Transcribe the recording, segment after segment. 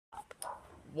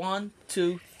1,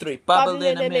 2, 3. Bible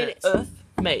in a minute. Earth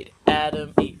made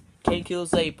Adam, Eve. Cain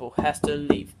kills Abel, has to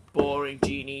leave. Boring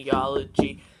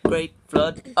genealogy. Great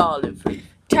flood, olive leaf.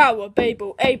 Tower,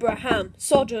 Babel, Abraham,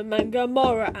 Sodom and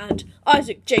Gomorrah, and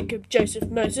Isaac, Jacob, Joseph,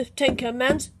 Moses, 10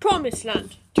 Commands, Promised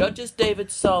Land. Judges,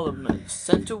 David, Solomon,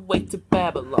 sent away to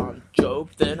Babylon.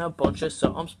 Job, then a bunch of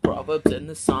Psalms, Proverbs, and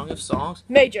the Song of Songs.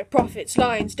 Major prophets,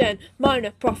 Lion's Den,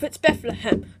 minor prophets,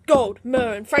 Bethlehem. Gold,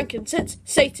 myrrh and frankincense,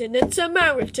 Satan and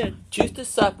Samaritan. Choose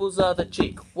disciples of the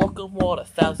cheek, walk on water,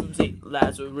 thousands eat.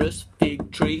 Lazarus,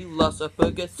 fig tree, lost of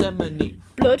Gethsemane.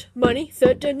 Blood, money,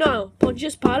 third denial,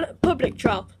 Pontius Pilate, public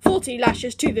trial. 40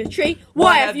 lashes to the tree,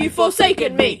 why have you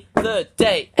forsaken me? Third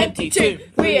day, empty tomb,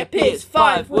 reappears,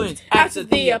 5 wounds, Acts of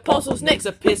the Apostles, next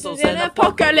epistles, and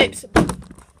Apocalypse.